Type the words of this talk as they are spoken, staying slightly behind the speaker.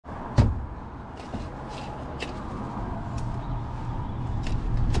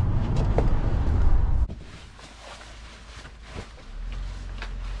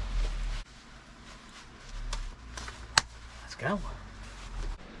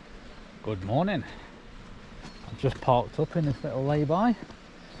Good morning. I've just parked up in this little lay-by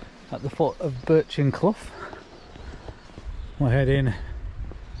at the foot of Birchen Clough. We're heading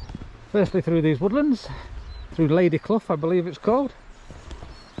firstly through these woodlands, through Lady Clough I believe it's called,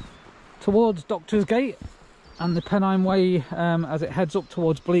 towards Doctor's Gate and the Pennine Way as it heads up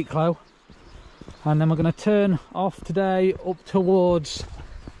towards Lady Clough, and then we're going to turn off today up towards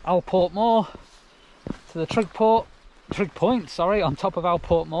Alport Moor to the trig point on top of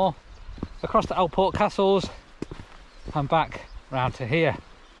Alport Moor, across to Alport Castles and back round to here.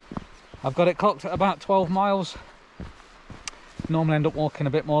 I've got it clocked at about 12 miles. Normally end up walking a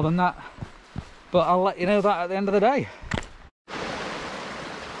bit more than that, but I'll let you know that at the end of the day.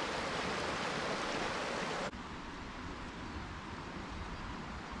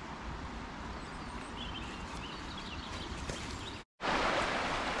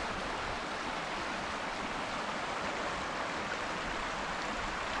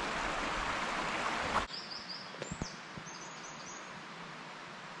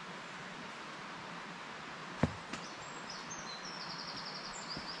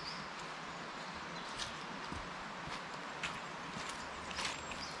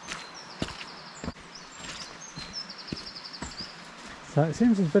 So it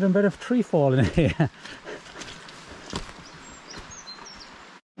seems there's been a bit of tree fall in here.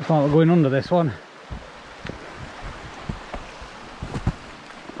 Looks like we're going under this one.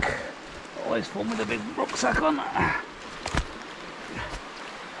 Always fun with a big rucksack on.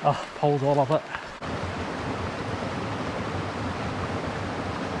 Oh, poles all of it.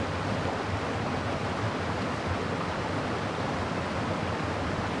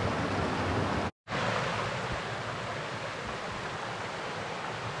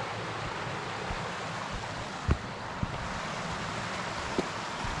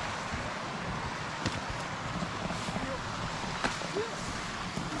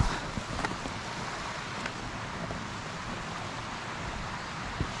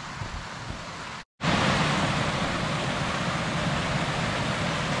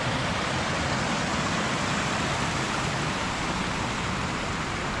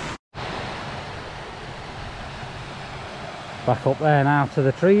 Back up there now to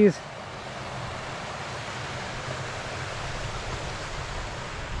the trees.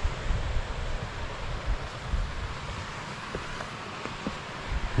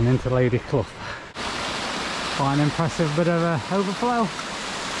 And into Lady Clough. Quite an impressive bit of overflow.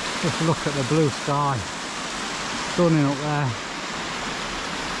 Just look at the blue sky. Stunning up there.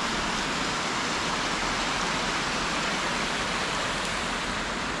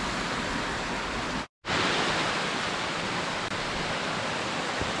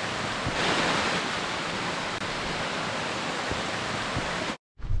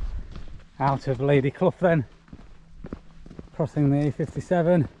 Out of Lady Clough then, crossing the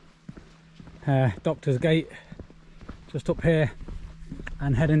A57, Doctor's Gate just up here,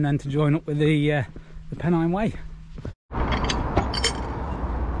 and heading then to join up with the Pennine Way.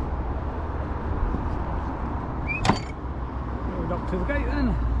 Doctor's Gate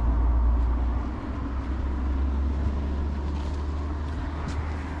then.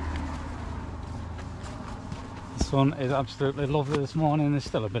 The sun is absolutely lovely this morning. There's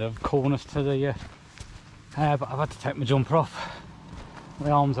still a bit of coolness to the air, but I've had to take my jumper off. The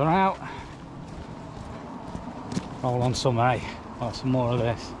arms are out. Roll on some hay. Well, some more of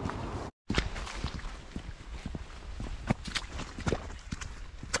this.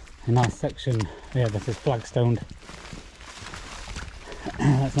 A nice section. Yeah, this is flagstoned.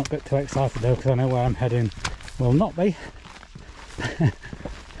 Let's not get too excited though, because I know where I'm heading will not be.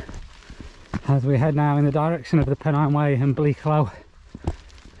 As we head now in the direction of the Pennine Way and Lady Clough.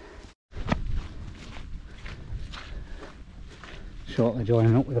 Shortly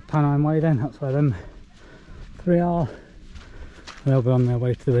joining up with the Pennine Way then, that's where them three are. They'll be on their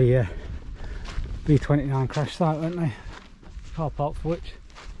way to the B29 crash site, won't they? Car park for which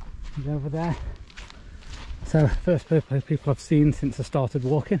is over there. So first people I've seen since I started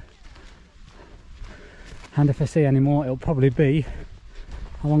walking. And if I see any more, it'll probably be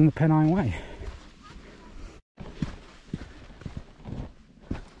along the Pennine Way.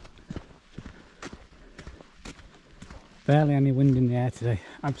 Barely any wind in the air today,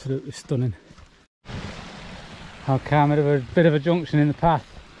 absolutely stunning. Okay, I'm at a bit of a junction in the path.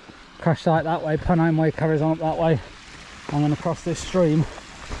 Crash site that way, Pennine Way carries on up that way. I'm going to cross this stream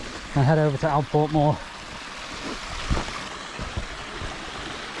and head over to Alport Moor.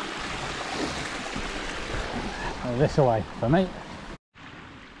 This away for me.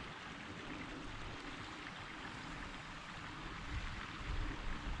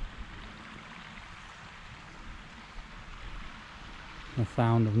 The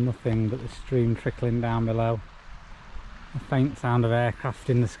sound of nothing but the stream trickling down below. The faint sound of aircraft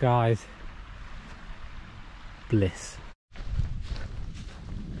in the skies. Bliss.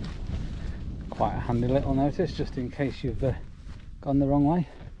 Quite a handy little notice just in case you've gone the wrong way.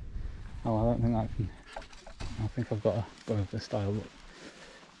 Oh, I don't think I can. I think I've got to go over the stile.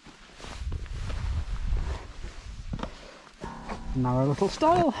 Narrow little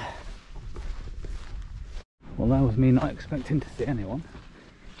stile. Well, that was me not expecting to see anyone.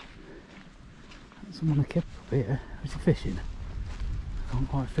 Someone a kip up here. Is he fishing? I can't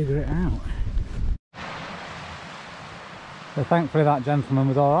quite figure it out. So thankfully that gentleman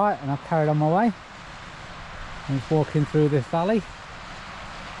was alright and I carried on my way. I was walking through this valley.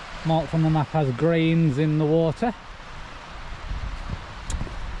 Marked on the map as grains in the water.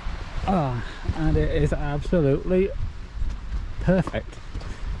 And it is absolutely perfect.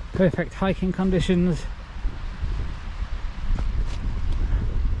 Perfect hiking conditions.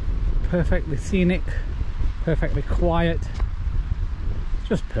 Perfectly scenic. Perfectly quiet.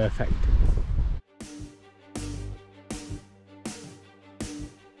 Just perfect.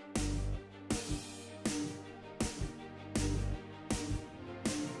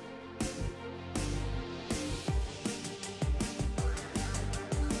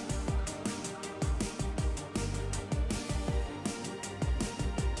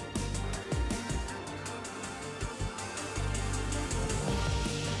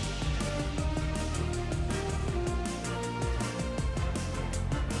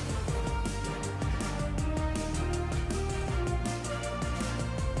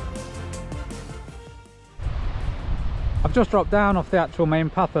 I've just dropped down off the actual main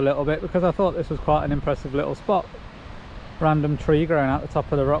path a little bit because I thought this was quite an impressive little spot. Random tree growing out the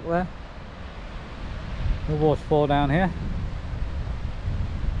top of the rock there. The waterfall down here.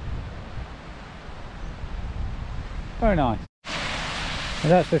 Very nice.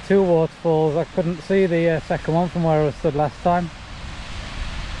 There's actually two waterfalls. I couldn't see the second one from where I was stood last time.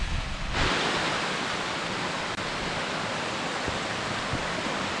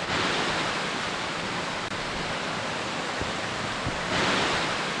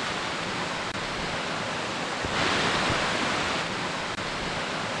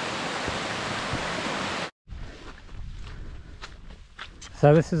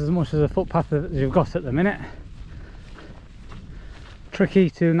 So this is as much as a footpath as you've got at the minute.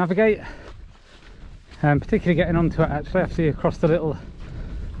 Tricky to navigate, and particularly getting onto it actually after you cross the little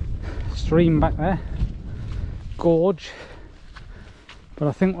stream back there, gorge. But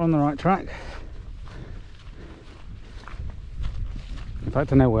I think we're on the right track. In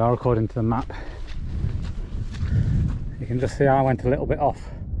fact, I know we are according to the map. You can just see I went a little bit off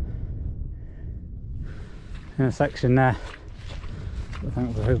in a section there. I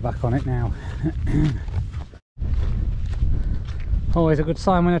think we'll move back on it now. Always a good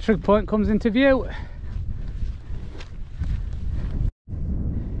sign when a trig point comes into view.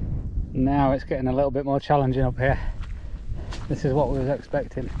 Now it's getting a little bit more challenging up here. This is what we was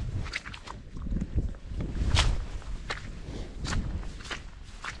expecting.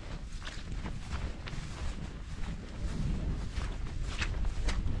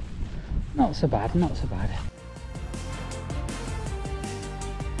 Not so bad, not so bad.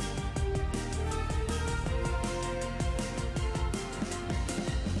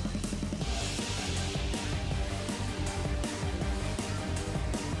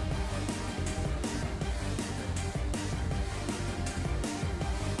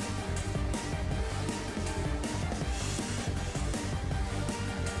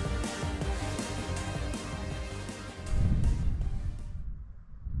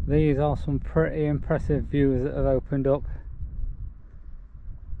 These are some pretty impressive views that have opened up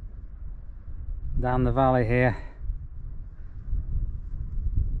down the valley here.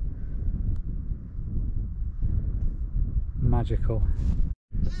 Magical.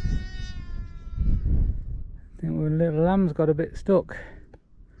 I think our little lamb's got a bit stuck.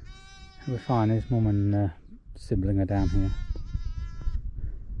 We're fine, his mum and sibling are down here.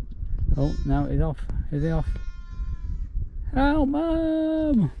 Oh, now he's off. Is he off? Help,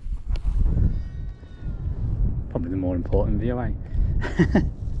 Mum! Probably the more important view, eh?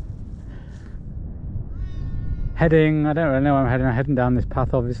 Heading, I don't really know where I'm heading down this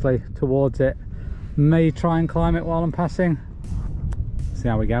path obviously, towards it. May try and climb it while I'm passing. See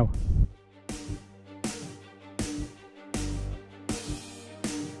how we go.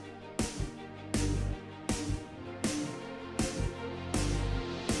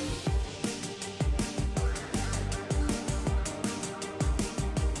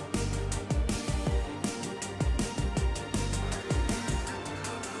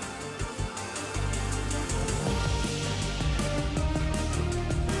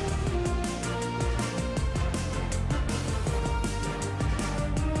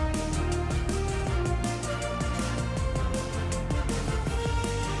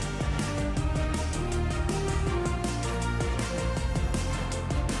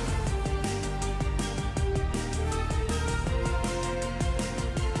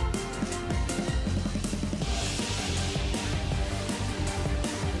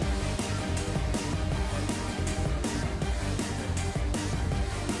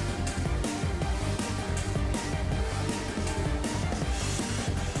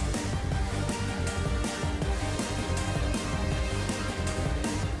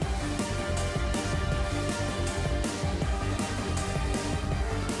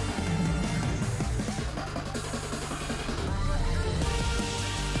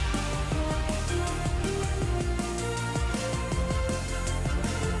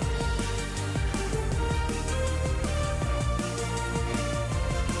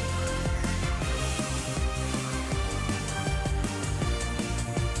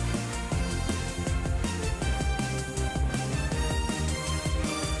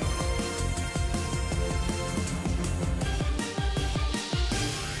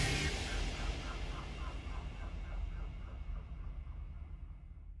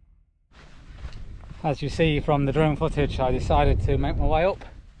 As you see from the drone footage, I decided to make my way up,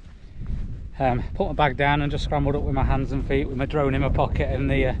 put my bag down and just scrambled up with my hands and feet with my drone in my pocket and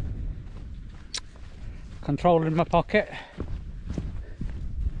the controller in my pocket,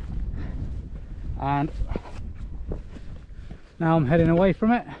 and now I'm heading away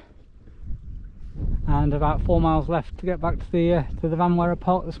from it, and about 4 miles left to get back to the van where I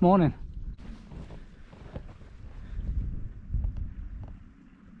parked this morning.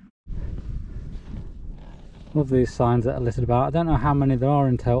 Love these signs that are listed about. I don't know how many there are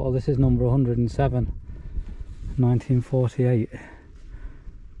in total. This is number 107, 1948.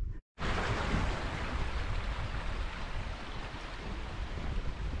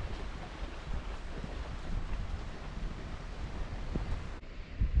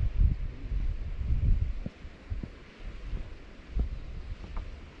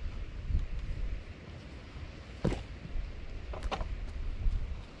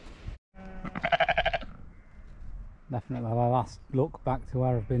 Definitely have a last look back to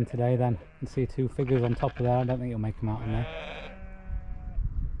where I've been today then, and see two figures on top of there. I don't think you'll make them out in there.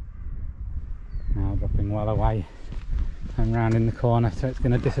 Now dropping well away and round in the corner, so it's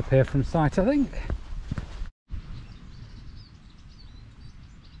going to disappear from sight, I think.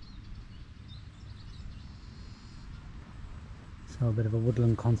 So a bit of a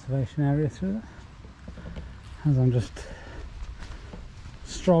woodland conservation area through there, as I'm just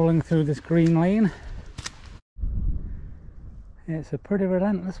strolling through this green lane. It's a pretty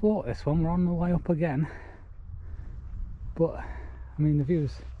relentless walk, this one. We're on the way up again, but I mean the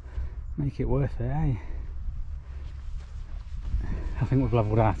views make it worth it, eh? I think we've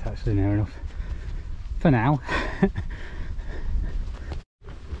levelled out actually near enough for now.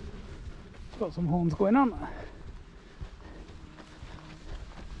 Got some horns going on.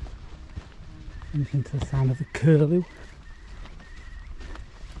 Listen to the sound of the curlew.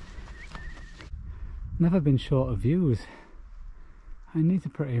 Never been short of views. And these are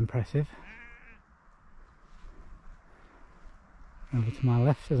pretty impressive. Over to my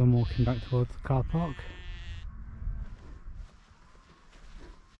left as I'm walking back towards the car park.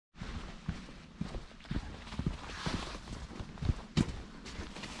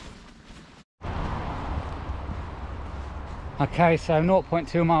 Okay, so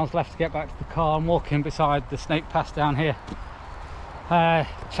 0.2 miles left to get back to the car. I'm walking beside the Snake Pass down here.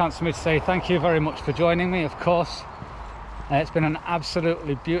 Chance for me to say thank you very much for joining me, of course. It's been an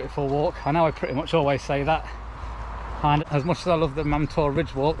absolutely beautiful walk. I know I pretty much always say that, and as much as I love the Mamtor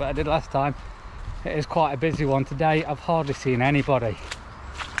Ridge walk that I did last time, it is quite a busy one today. I've hardly seen anybody.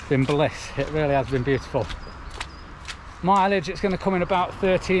 It's been bliss. It really has been beautiful. Mileage, it's going to come in about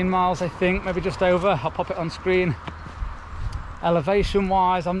 13 miles I think, maybe just over. I'll pop it on screen. Elevation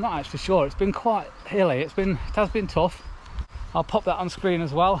wise, I'm not actually sure. It's been quite hilly. It has been tough. I'll pop that on screen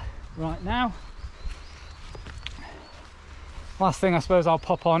as well right now. Last thing I suppose I'll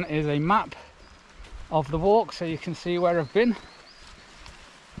pop on is a map of the walk so you can see where I've been.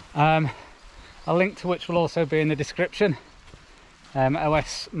 A link to which will also be in the description.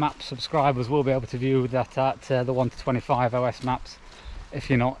 OS map subscribers will be able to view that at the 1 to 25 OS maps. If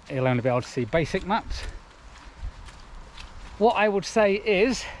you're not, you'll only be able to see basic maps. What I would say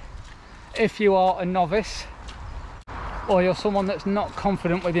is, if you are a novice or you're someone that's not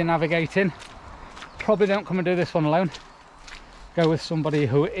confident with your navigating, probably don't come and do this one alone. Go with somebody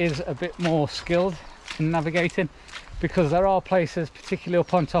who is a bit more skilled in navigating, because there are places, particularly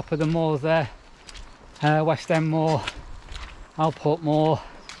up on top of the moors there, Westend Moor, Alport Moor,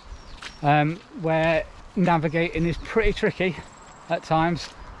 where navigating is pretty tricky at times.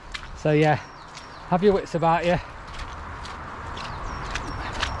 So yeah, have your wits about you.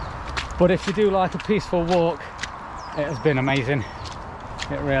 But if you do like a peaceful walk, it has been amazing.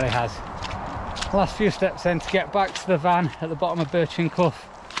 It really has. Last few steps then to get back to the van at the bottom of Birchen Clough.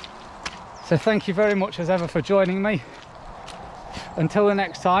 So thank you very much as ever for joining me. Until the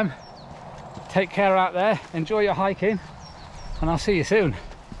next time, take care out there, enjoy your hiking, and I'll see you soon.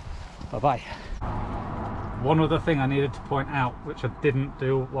 Bye bye. One other thing I needed to point out, which I didn't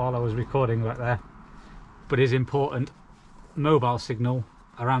do while I was recording back there, but is important: mobile signal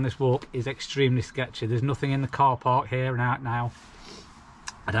around this walk is extremely sketchy. There's nothing in the car park here and out now.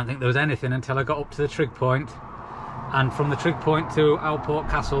 I don't think there was anything until I got up to the trig point, and from the trig point to Alport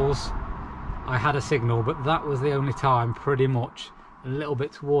Castles I had a signal, but that was the only time, pretty much. A little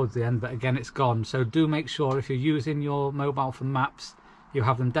bit towards the end, but again it's gone. So do make sure if you're using your mobile for maps, you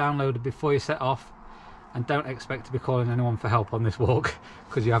have them downloaded before you set off, and don't expect to be calling anyone for help on this walk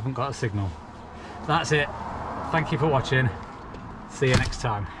because you haven't got a signal. That's it. Thank you for watching. See you next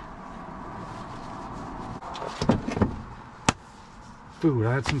time. Food,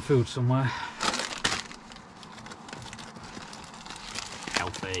 I had some food somewhere.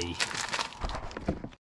 Way.